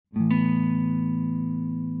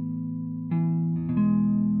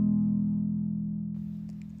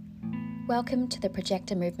Welcome to the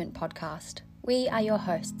Projector Movement podcast. We are your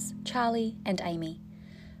hosts, Charlie and Amy.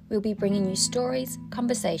 We'll be bringing you stories,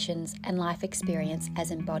 conversations, and life experience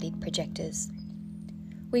as embodied projectors.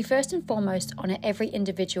 We first and foremost honour every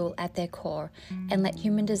individual at their core and let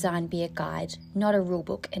human design be a guide, not a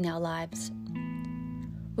rulebook in our lives.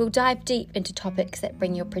 We'll dive deep into topics that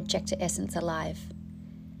bring your projector essence alive.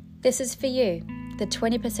 This is for you, the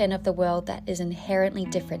 20% of the world that is inherently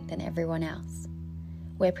different than everyone else.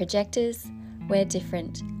 We're projectors, we're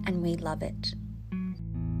different, and we love it.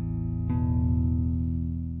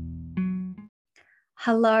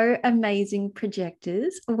 Hello, amazing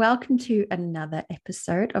projectors. Welcome to another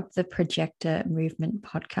episode of the Projector Movement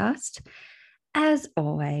podcast. As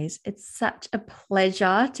always, it's such a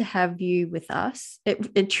pleasure to have you with us.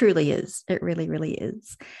 It truly is. It really, really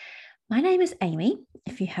is. My name is Amy,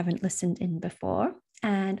 if you haven't listened in before,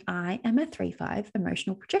 and I am a 3/5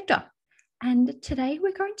 emotional projector. And today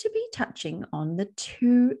we're going to be touching on the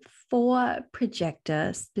 2/4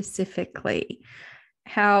 projector specifically.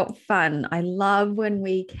 How fun. I love when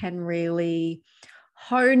we can really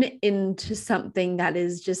hone into something that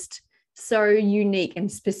is just so unique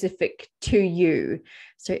and specific to you.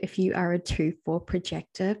 So if you are a 2/4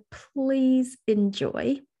 projector, please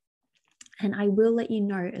enjoy. And I will let you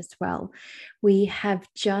know as well, we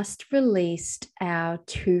have just released our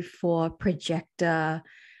 2/4 projector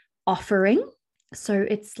offering. So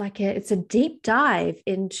it's a deep dive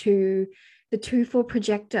into the 2/4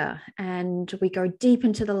 projector, and we go deep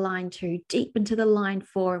into the line 2, deep into the line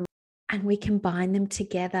 4, and we combine them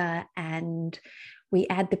together and we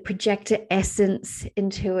add the projector essence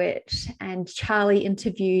into it. And Charlie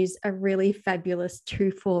interviews a really fabulous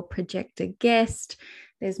 2/4 projector guest.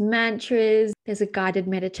 There's mantras, there's a guided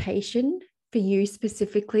meditation for you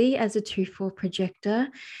specifically as a 2/4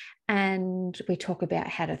 projector. And we talk about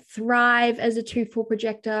how to thrive as a 2/4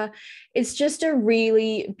 projector. It's just a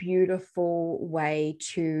really beautiful way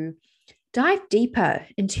to dive deeper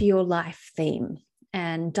into your life theme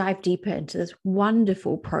and dive deeper into this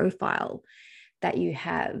wonderful profile that you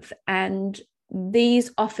have. And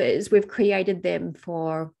these offers, we've created them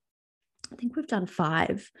for, I think we've done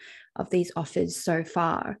 5 of these offers so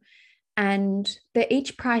far. And they're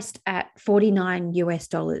each priced at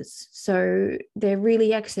 $49. So they're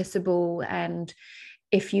really accessible. And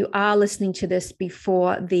if you are listening to this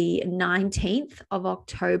before the 19th of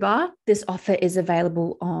October, this offer is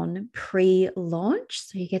available on pre-launch.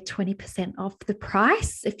 So you get 20% off the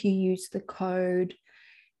price if you use the code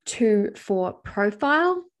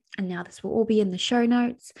 2/4profile. And now this will all be in the show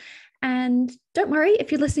notes. And don't worry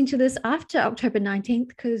if you're listening to this after October 19th,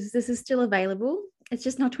 because this is still available. It's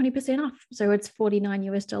just not 20% off. So it's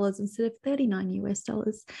 $49 instead of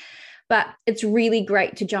 $39. But it's really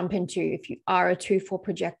great to jump into if you are a 2/4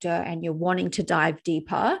 projector and you're wanting to dive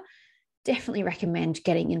deeper. Definitely recommend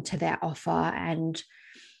getting into that offer and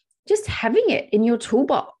just having it in your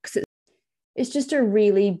toolbox. It's just a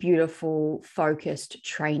really beautiful, focused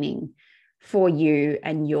training for you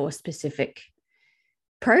and your specific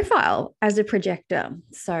profile as a projector.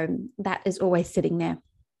 So that is always sitting there.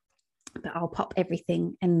 But I'll pop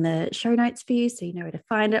everything in the show notes for you so you know where to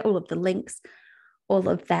find it, all of the links, all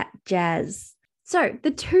of that jazz. So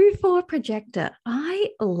the 2/4 projector,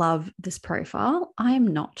 I love this profile. I am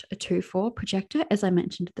not a 2/4 projector. As I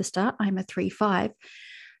mentioned at the start, I'm a 3/5.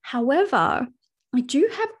 However, I do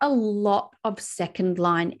have a lot of second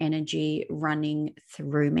line energy running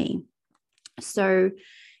through me. So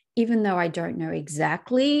even though I don't know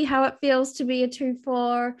exactly how it feels to be a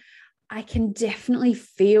 2/4, I can definitely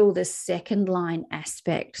feel the second line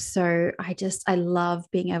aspect. So I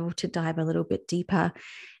love being able to dive a little bit deeper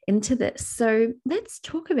into this. So let's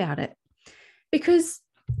talk about it. Because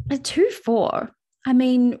a 2/4, I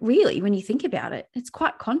mean, really, when you think about it, it's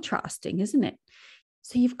quite contrasting, isn't it?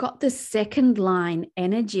 So you've got the second line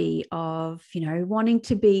energy of, wanting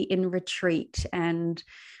to be in retreat and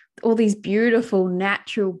all these beautiful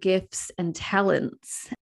natural gifts and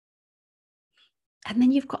talents. And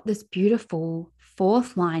then you've got this beautiful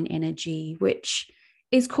 4th line energy, which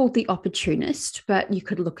is called the opportunist, but you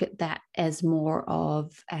could look at that as more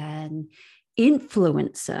of an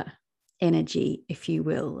influencer energy, if you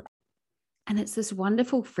will. And it's this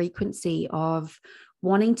wonderful frequency of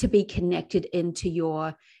wanting to be connected into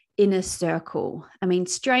your inner circle. I mean,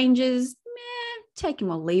 strangers, take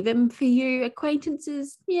them or leave them for you.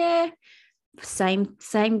 Acquaintances,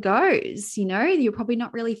 same goes. You're probably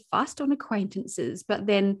not really fussed on acquaintances, but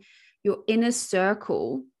then your inner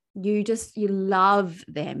circle, you love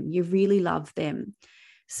them. You really love them.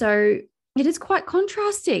 So it is quite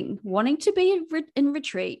contrasting, wanting to be in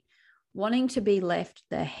retreat, wanting to be left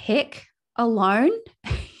the heck alone,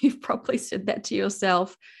 You've probably said that to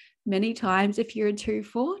yourself many times. If you're a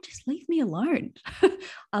 2-4, just leave me alone.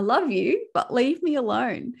 I love you, but leave me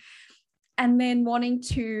alone. And then wanting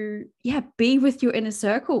to, be with your inner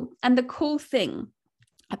circle. And the cool thing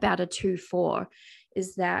about a 2-4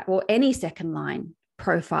 is that, or any second line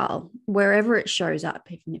profile, wherever it shows up,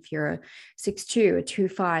 even if you're a 6-2, a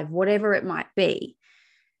 2-5, whatever it might be,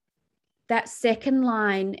 that second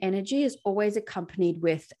line energy is always accompanied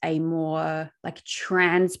with a more like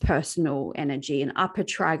transpersonal energy, an upper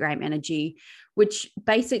trigram energy, which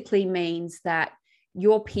basically means that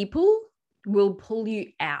your people will pull you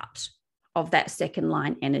out of that second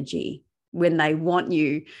line energy when they want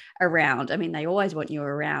you around. I mean, they always want you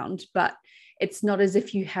around, but it's not as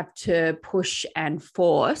if you have to push and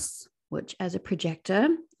force, which as a projector,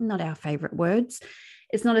 not our favorite words.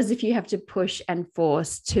 It's not as if you have to push and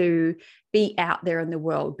force to be out there in the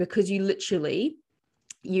world, because you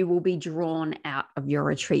will be drawn out of your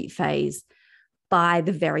retreat phase by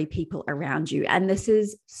the very people around you. And this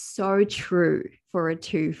is so true for a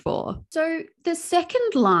 2-4. So the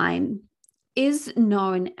second line is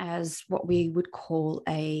known as what we would call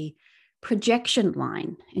a projection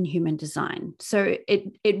line in human design. So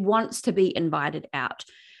it wants to be invited out,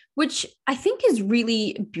 which I think is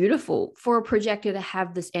really beautiful for a projector to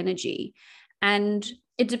have this energy. And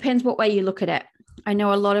it depends what way you look at it. I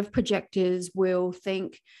know a lot of projectors will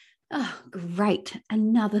think, oh, great,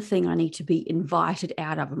 another thing I need to be invited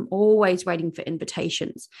out of. I'm always waiting for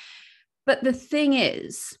invitations. But the thing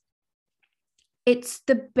is, it's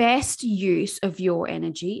the best use of your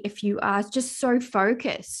energy if you are just so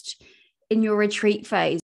focused in your retreat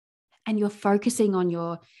phase and you're focusing on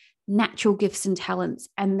your natural gifts and talents.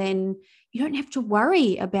 And then you don't have to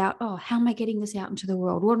worry about, oh, how am I getting this out into the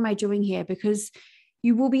world? What am I doing here? Because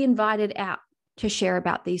you will be invited out to share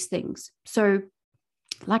about these things. So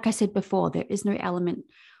like I said before, there is no element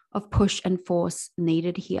of push and force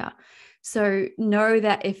needed here. So know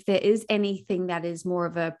that if there is anything that is more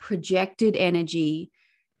of a projected energy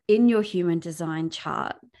in your human design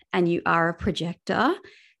chart and you are a projector,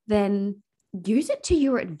 then use it to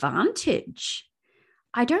your advantage.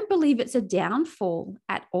 I don't believe it's a downfall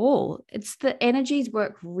at all. It's the energies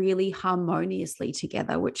work really harmoniously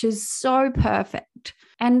together, which is so perfect.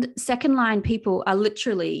 And second line people are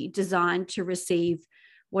literally designed to receive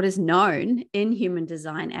what is known in human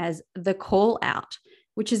design as the call out,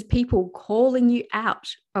 which is people calling you out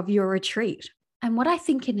of your retreat. And what I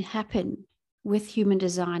think can happen with human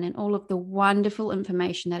design and all of the wonderful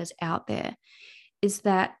information that is out there is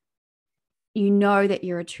that you know that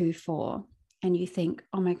you're a 2-4 and you think,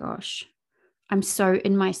 oh my gosh, I'm so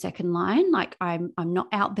in my second line. Like I'm not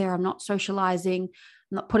out there. I'm not socializing.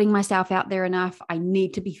 I'm not putting myself out there enough. I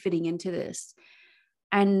need to be fitting into this.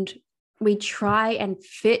 And we try and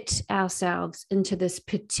fit ourselves into this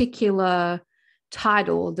particular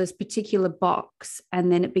title, this particular box,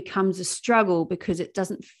 and then it becomes a struggle because it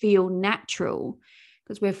doesn't feel natural,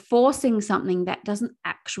 because we're forcing something that doesn't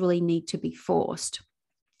actually need to be forced.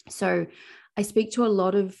 So I speak to a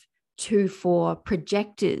lot of 2-4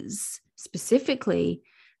 projectors specifically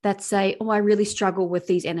that say, oh, I really struggle with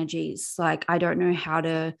these energies. Like, I don't know how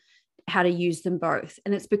to use them both.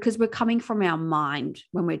 And it's because we're coming from our mind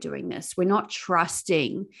when we're doing this. We're not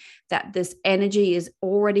trusting that this energy is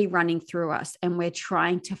already running through us and we're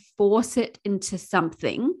trying to force it into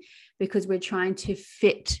something because we're trying to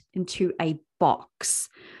fit into a box.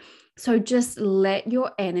 So just let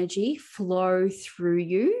your energy flow through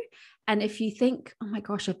you. And if you think, oh my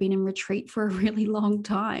gosh, I've been in retreat for a really long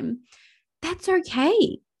time, that's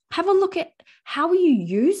okay. Have a look at how are you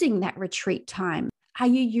using that retreat time? Are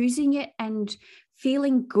you using it and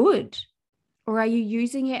feeling good? Or are you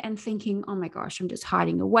using it and thinking, oh my gosh, I'm just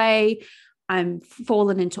hiding away. I'm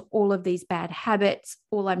fallen into all of these bad habits.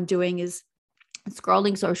 All I'm doing is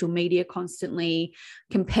scrolling social media constantly,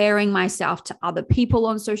 comparing myself to other people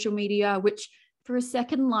on social media, which for a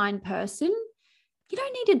second line person, you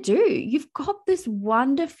don't need to do. You've got this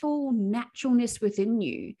wonderful naturalness within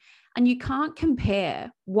you, and you can't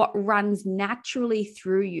compare what runs naturally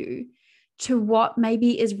through you to what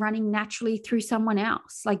maybe is running naturally through someone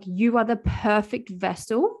else. Like, you are the perfect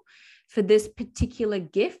vessel for this particular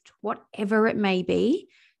gift, whatever it may be.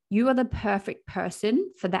 You are the perfect person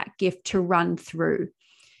for that gift to run through.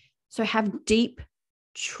 So have deep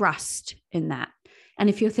trust in that. And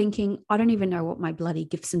if you're thinking, I don't even know what my bloody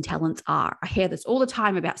gifts and talents are. I hear this all the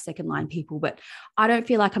time about second line people, but I don't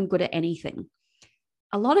feel like I'm good at anything.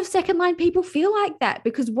 A lot of second line people feel like that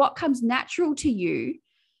because what comes natural to you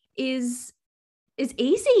is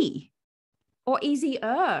easy or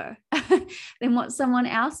easier than what someone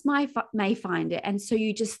else may find it. And so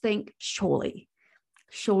you just think, surely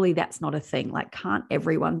Surely that's not a thing. Like, can't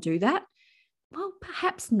everyone do that? Well,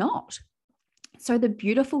 perhaps not. So the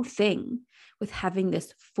beautiful thing with having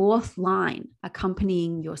this fourth line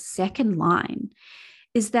accompanying your second line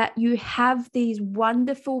is that you have these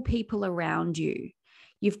wonderful people around you.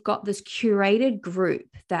 You've got this curated group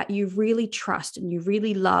that you really trust and you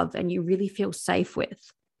really love and you really feel safe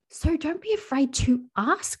with. So don't be afraid to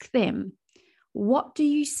ask them, what do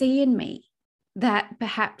you see in me that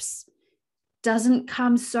perhaps doesn't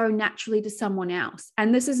come so naturally to someone else?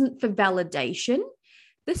 And this isn't for validation.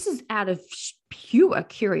 This is out of pure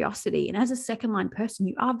curiosity. And as a second line person,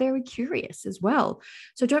 you are very curious as well.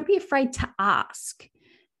 So don't be afraid to ask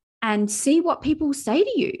and see what people say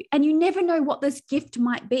to you. And you never know what this gift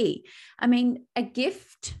might be. I mean, a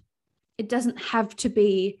gift, it doesn't have to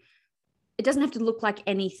look like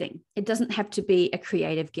anything. It doesn't have to be a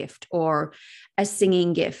creative gift or a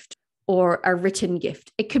singing gift or a written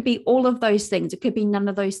gift. It could be all of those things. It could be none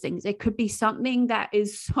of those things. It could be something that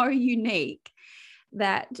is so unique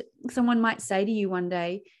that someone might say to you one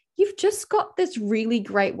day, you've just got this really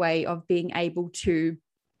great way of being able to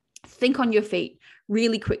think on your feet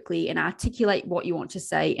really quickly and articulate what you want to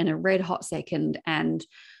say in a red hot second. And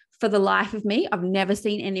for the life of me, I've never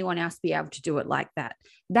seen anyone else be able to do it like that.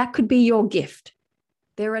 That could be your gift.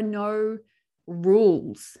 There are no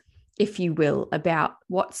rules, if you will, about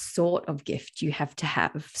what sort of gift you have to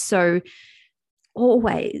have. So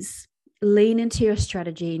always lean into your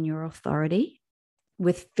strategy and your authority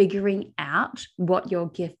with figuring out what your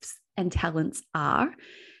gifts and talents are,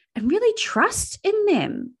 and really trust in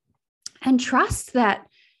them and trust that,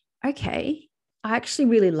 okay, I actually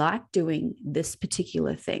really like doing this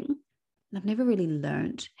particular thing. I've never really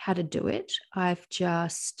learned how to do it. I've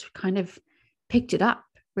just kind of picked it up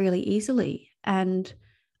really easily, and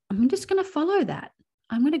I'm just going to follow that.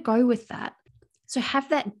 I'm going to go with that. So have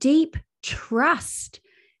that deep trust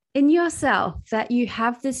in yourself that you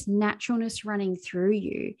have this naturalness running through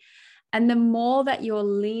you. And the more that you're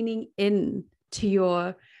leaning in to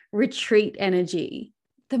your retreat energy,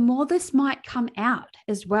 the more this might come out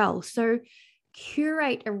as well. So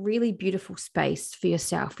curate a really beautiful space for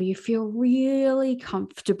yourself where you feel really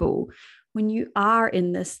comfortable when you are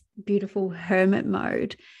in this beautiful hermit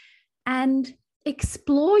mode, and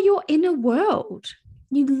explore your inner world.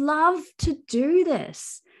 You love to do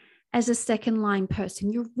this. As a second line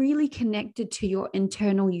person, you're really connected to your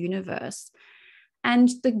internal universe. And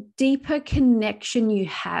the deeper connection you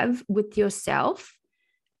have with yourself,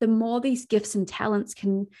 the more these gifts and talents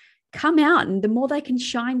can come out and the more they can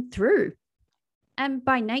shine through. And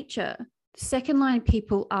by nature, second line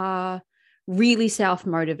people are really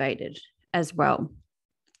self-motivated as well.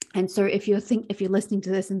 And so if you're listening to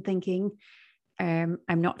this and thinking, I'm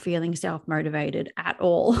not feeling self-motivated at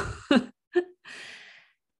all,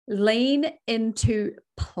 lean into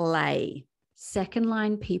play. Second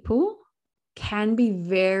line people can be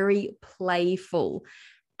very playful,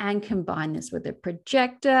 and combine this with a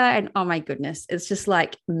projector. And oh my goodness, it's just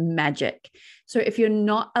like magic. So if you're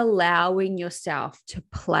not allowing yourself to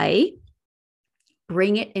play,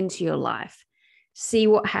 bring it into your life. See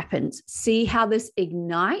what happens. See how this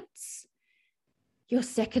ignites your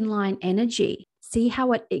second line energy. See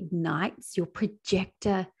how it ignites your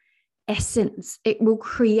projector essence. It will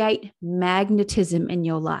create magnetism in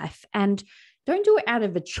your life. And don't do it out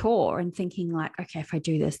of a chore and thinking like, okay, if I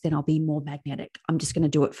do this, then I'll be more magnetic. I'm just going to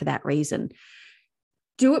do it for that reason.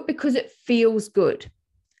 Do it because it feels good.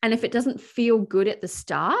 And if it doesn't feel good at the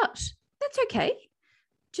start, that's okay.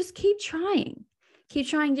 Just keep trying. Keep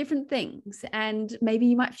trying different things. And maybe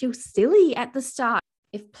you might feel silly at the start.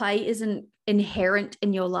 If play isn't inherent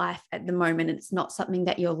in your life at the moment, it's not something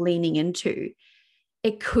that you're leaning into,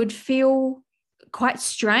 it could feel quite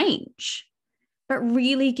strange, but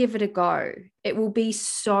really give it a go. It will be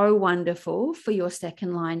so wonderful for your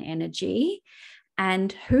second line energy.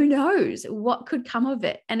 And who knows what could come of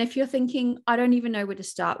it. And if you're thinking, I don't even know where to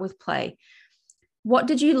start with play, what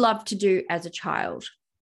did you love to do as a child?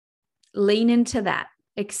 Lean into that,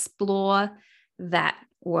 explore that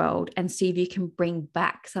world, and see if you can bring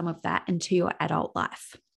back some of that into your adult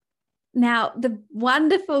life. Now, the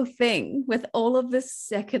wonderful thing with all of this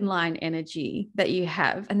second line energy that you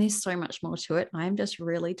have, and there's so much more to it, I'm just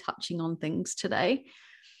really touching on things today.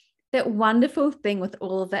 That wonderful thing with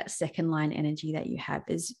all of that second line energy that you have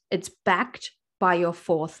is it's backed by your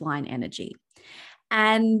fourth line energy.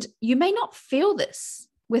 And you may not feel this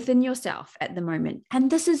within yourself at the moment,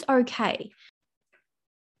 and this is okay.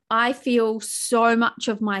 I feel so much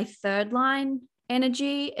of my third line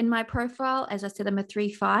energy in my profile. As I said, I'm a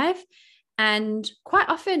 3/5, and quite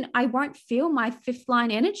often I won't feel my fifth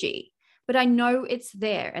line energy. but I know it's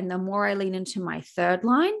there. And the more I lean into my third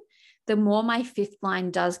line, the more my fifth line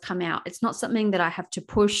does come out. It's not something that I have to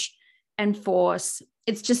push and force.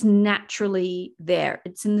 It's just naturally there.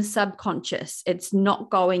 It's in the subconscious. It's not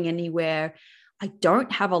going anywhere. I don't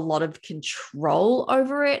have a lot of control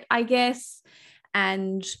over it, I guess.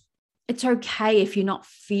 And it's okay if you're not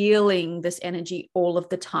feeling this energy all of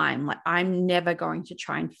the time. Like, I'm never going to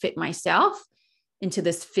try and fit myself into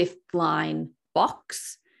this fifth line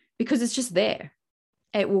box because it's just there.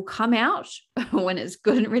 It will come out when it's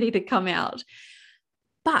good and ready to come out.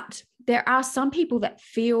 But there are some people that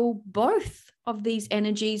feel both of these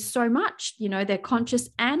energies so much, their conscious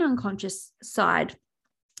and unconscious side.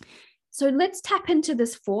 So let's tap into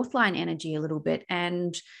this fourth line energy a little bit.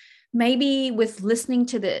 And maybe with listening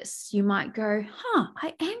to this, you might go,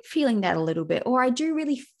 I am feeling that a little bit, or I do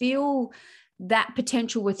really feel that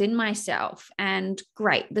potential within myself. And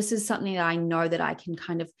great, this is something that I know that I can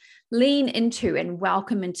kind of lean into and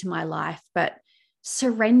welcome into my life, but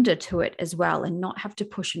surrender to it as well and not have to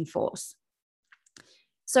push and force.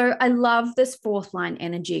 So I love this fourth line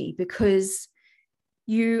energy because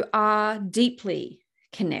you are deeply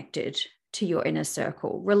connected to your inner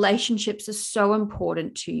circle. Relationships are so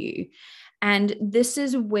important to you. And this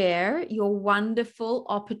is where your wonderful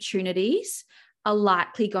opportunities are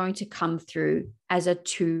likely going to come through as a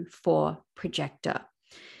 2-4 projector.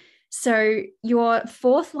 So your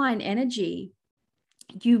fourth line energy,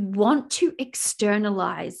 you want to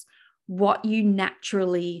externalize what you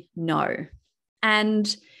naturally know.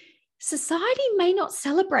 And society may not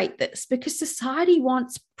celebrate this because society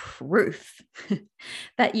wants proof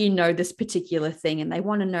that you know this particular thing. And they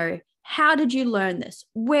want to know, how did you learn this?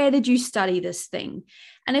 Where did you study this thing?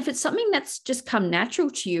 And if it's something that's just come natural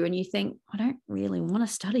to you and you think, I don't really want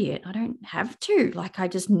to study it, I don't have to, like, I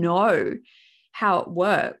just know how it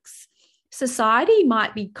works, society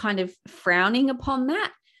might be kind of frowning upon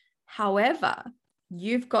that. However,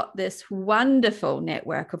 you've got this wonderful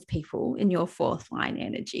network of people in your fourth line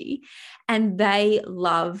energy, and they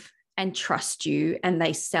love and trust you, and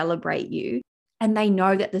they celebrate you, and they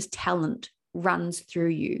know that this talent runs through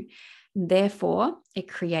you. Therefore, it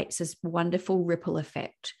creates this wonderful ripple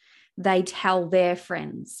effect. They tell their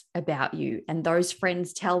friends about you, and those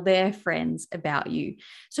friends tell their friends about you.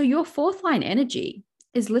 So your fourth line energy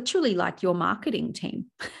is literally like your marketing team,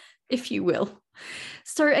 if you will.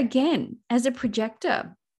 So again, as a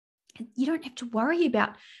projector, you don't have to worry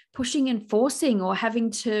about pushing and forcing or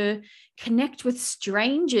having to connect with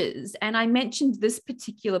strangers. And I mentioned this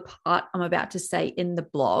particular part I'm about to say in the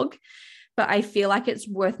blog, but I feel like it's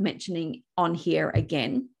worth mentioning on here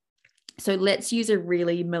again. So let's use a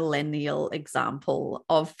really millennial example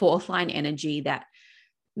of fourth line energy that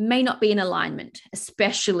may not be in alignment,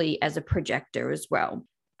 especially as a projector as well.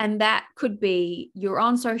 And that could be you're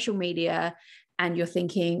on social media and you're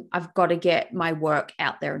thinking, I've got to get my work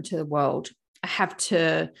out there into the world. I have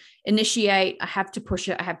to initiate, I have to push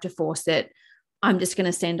it, I have to force it. I'm just going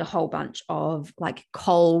to send a whole bunch of like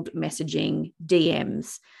cold messaging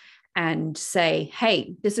DMs and say,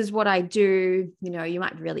 hey, this is what I do. You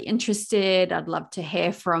might be really interested. I'd love to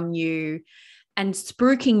hear from you, and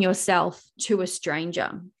spruiking yourself to a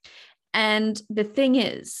stranger. And the thing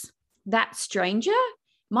is, that stranger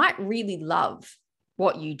might really love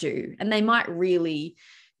what you do, and they might really,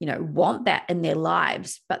 want that in their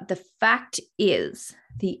lives. But the fact is,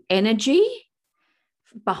 the energy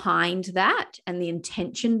behind that and the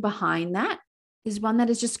intention behind that is one that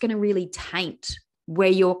is just going to really taint where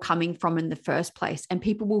you're coming from in the first place. And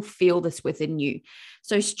people will feel this within you.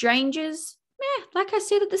 So strangers, like I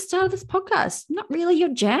said at the start of this podcast, not really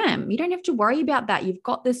your jam. You don't have to worry about that. You've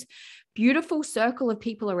got this beautiful circle of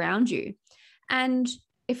people around you. And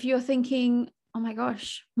if you're thinking, oh my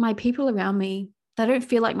gosh, my people around me, they don't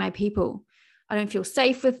feel like my people. I don't feel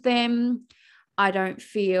safe with them. I don't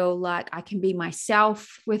feel like I can be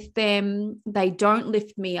myself with them. They don't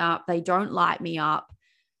lift me up. They don't light me up.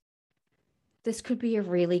 This could be a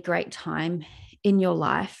really great time in your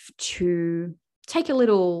life to take a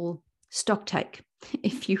little stock take,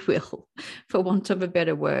 if you will, for want of a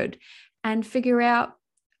better word, and figure out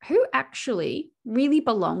who actually really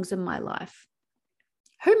belongs in my life.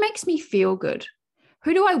 Who makes me feel good?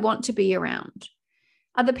 Who do I want to be around?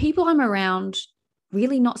 Are the people I'm around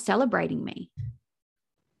really not celebrating me?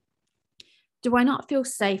 Do I not feel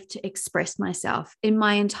safe to express myself in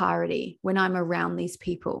my entirety when I'm around these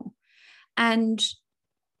people? And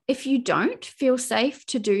if you don't feel safe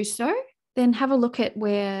to do so, then have a look at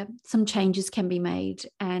where some changes can be made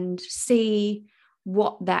and see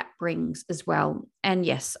what that brings as well. And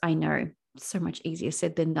yes, I know, so much easier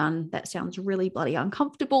said than done. That sounds really bloody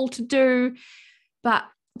uncomfortable to do. But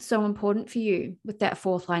so important for you with that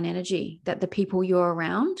fourth line energy, that the people you're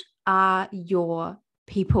around are your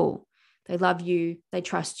people. They love you, they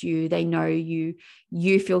trust you, they know you,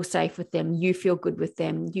 you feel safe with them, you feel good with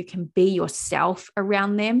them, you can be yourself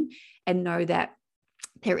around them and know that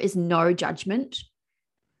there is no judgment.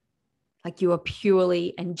 Like you are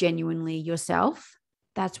purely and genuinely yourself.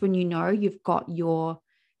 That's when you know you've got your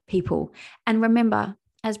people. And remember,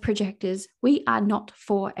 as projectors, we are not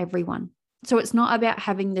for everyone. So it's not about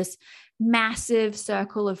having this massive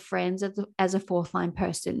circle of friends as a fourth line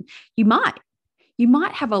person. You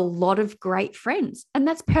might have a lot of great friends, and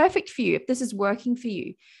that's perfect for you if this is working for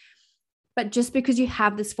you. But just because you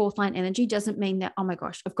have this fourth line energy doesn't mean that, oh my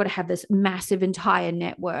gosh, I've got to have this massive entire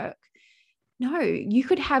network. No, you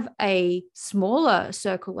could have a smaller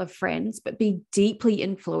circle of friends, but be deeply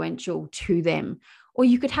influential to them. Or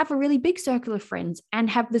you could have a really big circle of friends and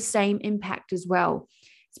have the same impact as well.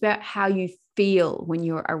 It's about how you feel when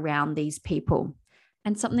you're around these people.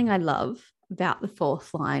 And something I love about the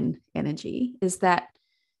fourth line energy is that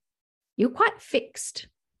you're quite fixed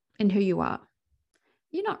in who you are.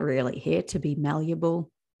 You're not really here to be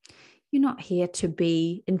malleable. You're not here to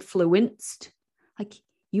be influenced. Like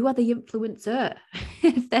you are the influencer,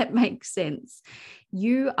 if that makes sense.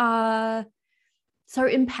 You are so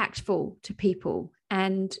impactful to people,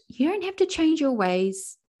 and you don't have to change your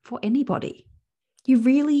ways for anybody. You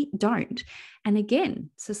really don't. And again,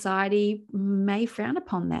 society may frown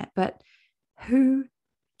upon that, but who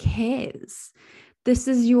cares? This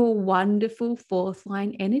is your wonderful fourth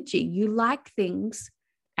line energy. You like things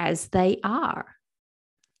as they are.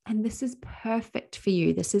 And this is perfect for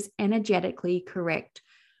you. This is energetically correct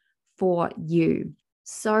for you.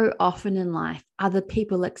 So often in life, other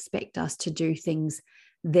people expect us to do things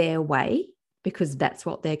their way because that's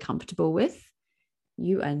what they're comfortable with.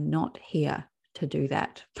 You are not here to do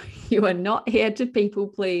that. You are not here to people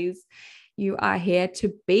please. You are here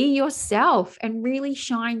to be yourself and really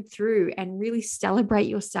shine through and really celebrate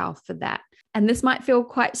yourself for that. And this might feel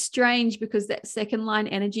quite strange because that second line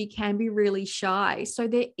energy can be really shy. So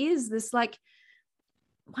there is this like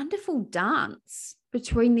wonderful dance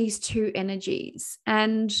between these two energies,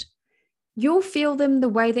 and you'll feel them the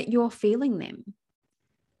way that you're feeling them.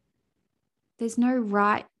 There's no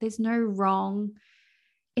right, there's no wrong.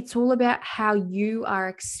 It's all about how you are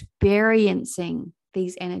experiencing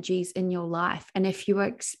these energies in your life. And if you are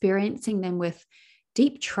experiencing them with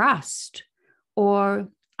deep trust, or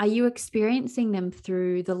are you experiencing them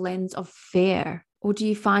through the lens of fear? Or do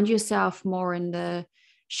you find yourself more in the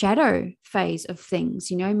shadow phase of things?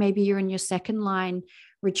 You know, maybe you're in your second line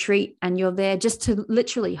retreat and you're there just to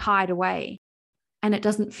literally hide away. And it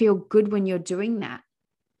doesn't feel good when you're doing that.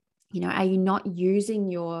 You know, are you not using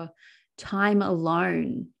your time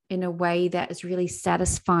alone in a way that is really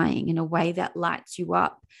satisfying, in a way that lights you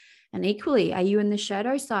up? And equally, are you in the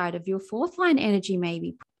shadow side of your fourth line energy,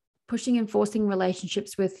 maybe pushing and forcing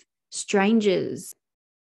relationships with strangers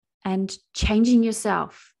and changing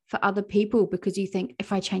yourself for other people because you think,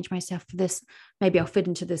 if I change myself for this, maybe I'll fit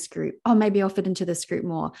into this group. Oh, maybe I'll fit into this group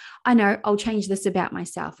more. I know I'll change this about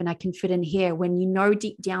myself and I can fit in here, when you know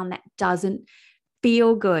deep down that doesn't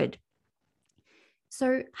feel good.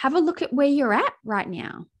 So have a look at where you're at right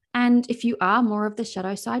now. And if you are more of the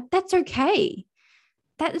shadow side, that's okay.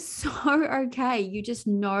 That is so okay. You just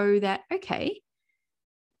know that, okay,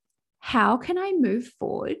 how can I move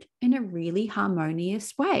forward in a really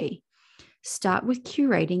harmonious way? Start with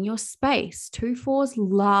curating your space. 2/4s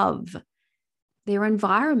love their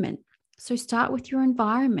environment. So start with your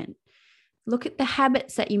environment. Look at the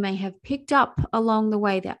habits that you may have picked up along the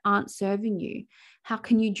way that aren't serving you. How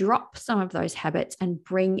can you drop some of those habits and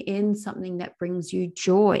bring in something that brings you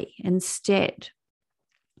joy instead?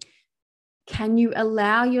 Can you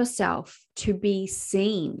allow yourself to be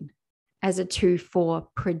seen as a 2/4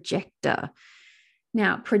 projector?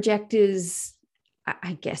 Now, projectors,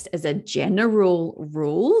 I guess, as a general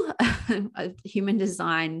rule, human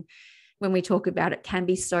design, when we talk about it, can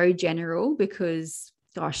be so general because,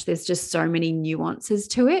 gosh, there's just so many nuances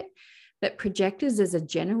to it. But projectors, as a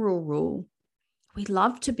general rule, we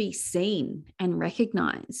love to be seen and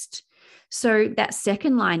recognized. So that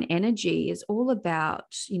second line energy is all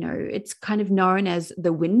about, you know, it's kind of known as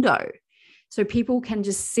the window. So people can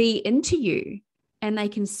just see into you and they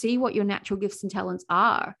can see what your natural gifts and talents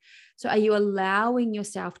are. So are you allowing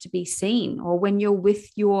yourself to be seen? Or when you're with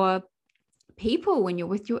your people, when you're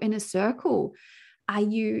with your inner circle, are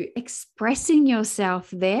you expressing yourself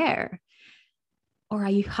there? Or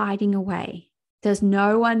are you hiding away? Does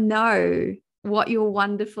no one know what you're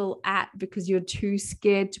wonderful at because you're too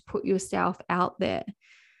scared to put yourself out there?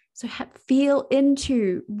 So feel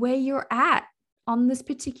into where you're at. on this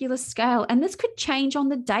particular scale. And this could change on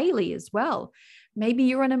the daily as well. Maybe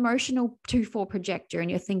you're an emotional 2-4 projector and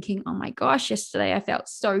you're thinking, oh my gosh, yesterday I felt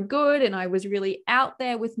so good and I was really out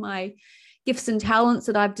there with my gifts and talents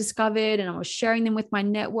that I've discovered, and I was sharing them with my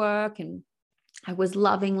network and I was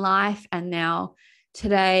loving life. And now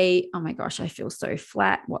today, oh my gosh, I feel so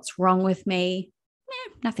flat. What's wrong with me?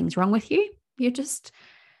 Nothing's wrong with you. You're just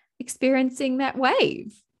experiencing that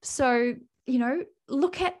wave. So,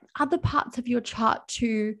 look at other parts of your chart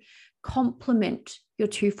to complement your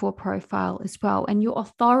 2-4 profile as well. And your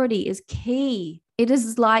authority is key. It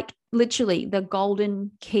is like literally the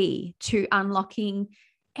golden key to unlocking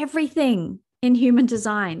everything in human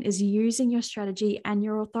design, is using your strategy and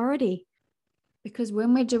your authority. Because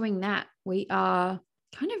when we're doing that, we are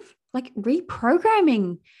kind of like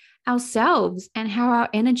reprogramming ourselves and how our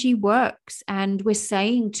energy works. And we're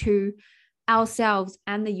saying to ourselves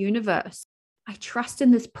and the universe, I trust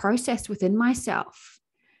in this process within myself.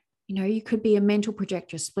 You could be a mental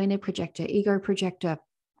projector, splenic projector, ego projector,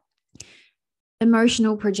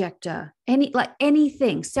 emotional projector,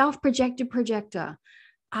 anything, self-projected projector.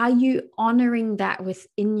 Are you honoring that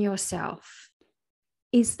within yourself?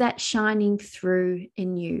 Is that shining through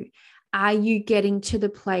in you? Are you getting to the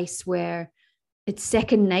place where it's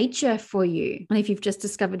second nature for you? And if you've just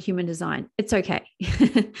discovered human design, it's okay.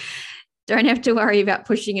 Don't have to worry about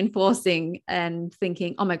pushing and forcing and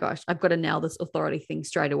thinking, oh my gosh, I've got to nail this authority thing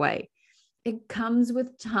straight away. It comes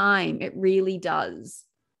with time. It really does.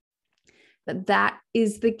 But that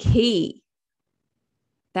is the key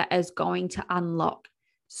that is going to unlock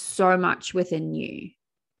so much within you.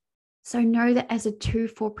 So know that as a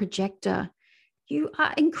 2-4 projector, you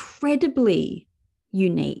are incredibly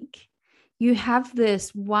unique. You have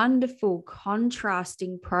this wonderful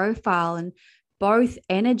contrasting profile, and both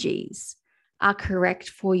energies are correct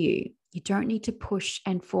for you. You don't need to push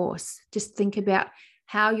and force. Just think about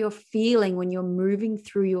how you're feeling when you're moving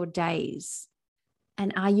through your days.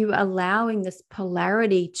 And are you allowing this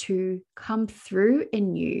polarity to come through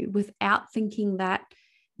in you without thinking that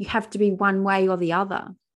you have to be one way or the other?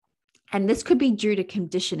 And this could be due to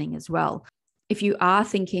conditioning as well. If you are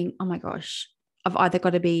thinking, oh my gosh, I've either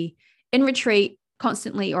got to be in retreat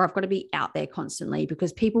constantly or I've got to be out there constantly,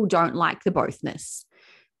 because people don't like the bothness.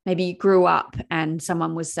 Maybe you grew up and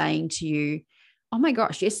someone was saying to you, oh my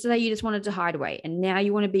gosh, yesterday you just wanted to hide away and now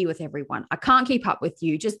you want to be with everyone. I can't keep up with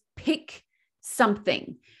you. Just pick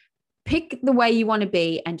something. Pick the way you want to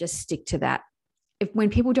be and just stick to that. When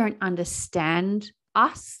people don't understand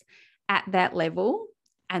us at that level,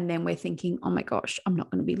 and then we're thinking, oh my gosh, I'm not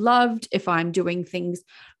going to be loved if I'm doing things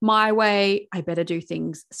my way. I better do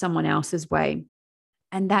things someone else's way.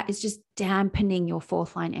 And that is just dampening your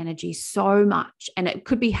fourth line energy so much. And it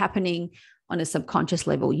could be happening on a subconscious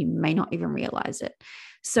level. You may not even realize it.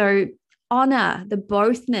 So honor the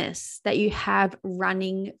bothness that you have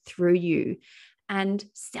running through you and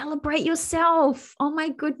celebrate yourself. Oh my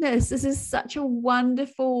goodness, this is such a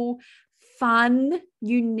wonderful, fun,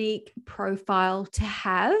 unique profile to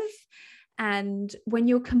have. And when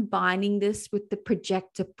you're combining this with the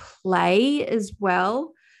projector play as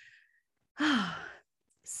well,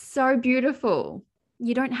 so beautiful.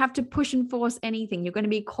 You don't have to push and force anything. You're going to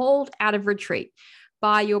be called out of retreat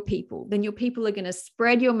by your people. Then your people are going to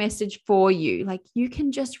spread your message for you. Like, you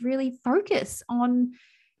can just really focus on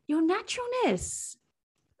your naturalness.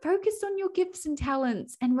 Focus on your gifts and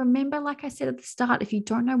talents. And remember, like I said at the start, if you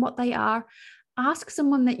don't know what they are, ask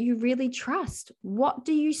someone that you really trust. What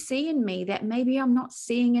do you see in me that maybe I'm not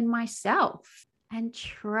seeing in myself? And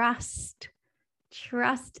trust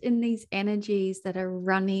in these energies that are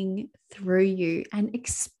running through you, and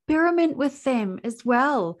experiment with them as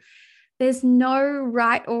well. There's no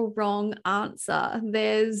right or wrong answer.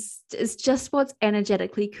 It's just what's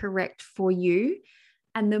energetically correct for you.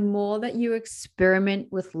 And the more that you experiment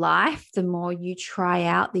with life, the more you try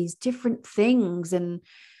out these different things and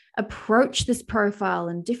approach this profile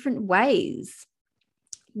in different ways,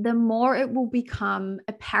 the more it will become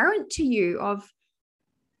apparent to you of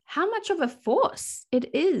how much of a force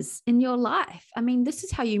it is in your life. I mean, this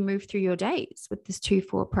is how you move through your days with this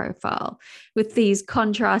 2-4 profile, with these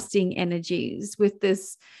contrasting energies, with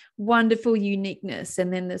this wonderful uniqueness,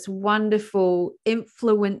 and then this wonderful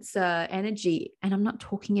influencer energy. And I'm not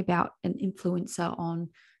talking about an influencer on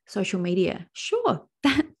social media. Sure,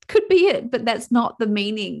 that could be it, but that's not the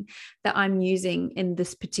meaning that I'm using in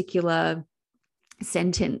this particular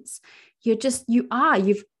sentence.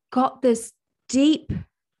 You've got this deep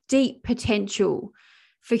potential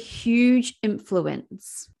for huge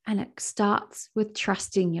influence. And it starts with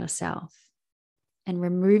trusting yourself and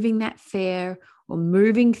removing that fear, or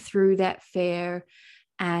moving through that fear,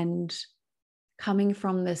 and coming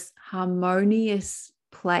from this harmonious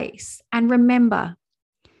place. And remember,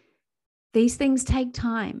 these things take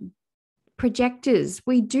time. Projectors,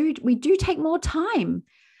 we do take more time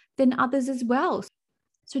than others as well.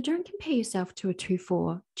 So don't compare yourself to a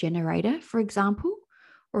 2-4 generator, for example,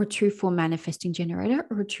 or a 2-4 manifesting generator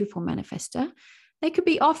or a 2-4 manifester. They could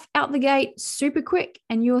be off out the gate super quick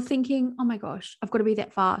and you're thinking, oh my gosh, I've got to be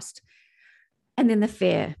that fast. And then the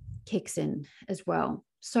fear kicks in as well.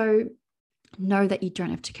 So know that you don't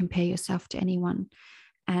have to compare yourself to anyone,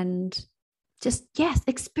 and just, yes,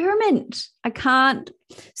 experiment. I can't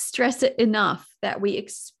stress it enough that we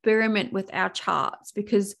experiment with our charts,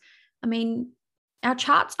 because our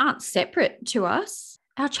charts aren't separate to us.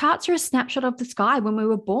 Our charts are a snapshot of the sky when we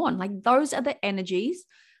were born. Like, those are the energies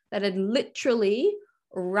that are literally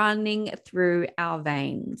running through our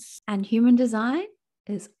veins. And human design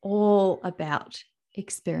is all about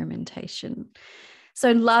experimentation.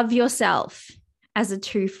 So love yourself as a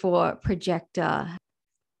 2-4 projector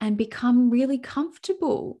and become really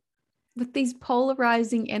comfortable with these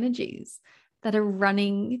polarizing energies that are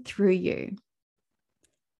running through you.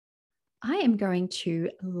 I am going to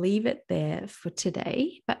leave it there for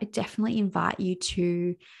today, but I definitely invite you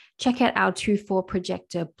to check out our 2-4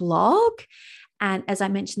 projector blog. And as I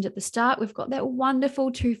mentioned at the start, we've got that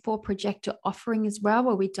wonderful 2-4 projector offering as well,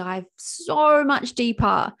 where we dive so much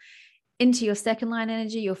deeper into your second line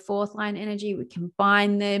energy, your fourth line energy. We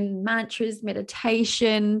combine them, mantras,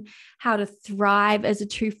 meditation, how to thrive as a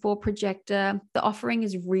 2-4 projector. The offering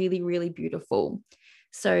is really, really beautiful.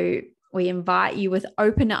 So we invite you with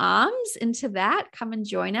open arms into that. Come and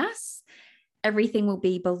join us. Everything will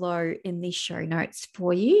be below in the show notes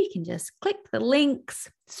for you. You can just click the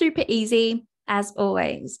links. Super easy. As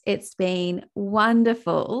always, it's been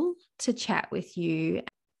wonderful to chat with you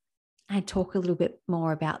and talk a little bit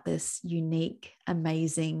more about this unique,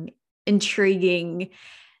 amazing, intriguing,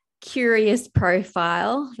 curious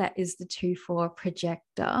profile that is the 2-4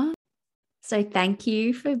 projector. So thank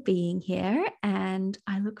you for being here, and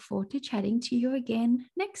I look forward to chatting to you again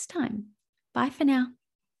next time. Bye for now.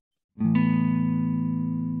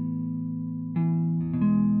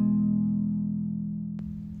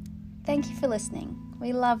 Thank you for listening.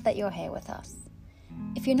 We love that you're here with us.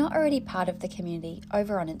 If you're not already part of the community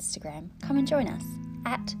over on Instagram, come and join us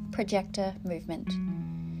at Projector Movement.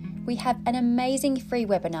 We have an amazing free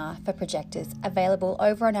webinar for projectors available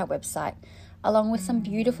over on our website, along with some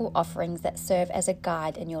beautiful offerings that serve as a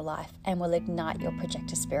guide in your life and will ignite your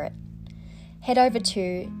projector spirit. Head over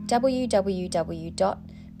to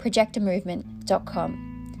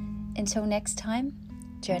www.projectormovement.com. Until next time,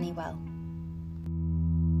 journey well.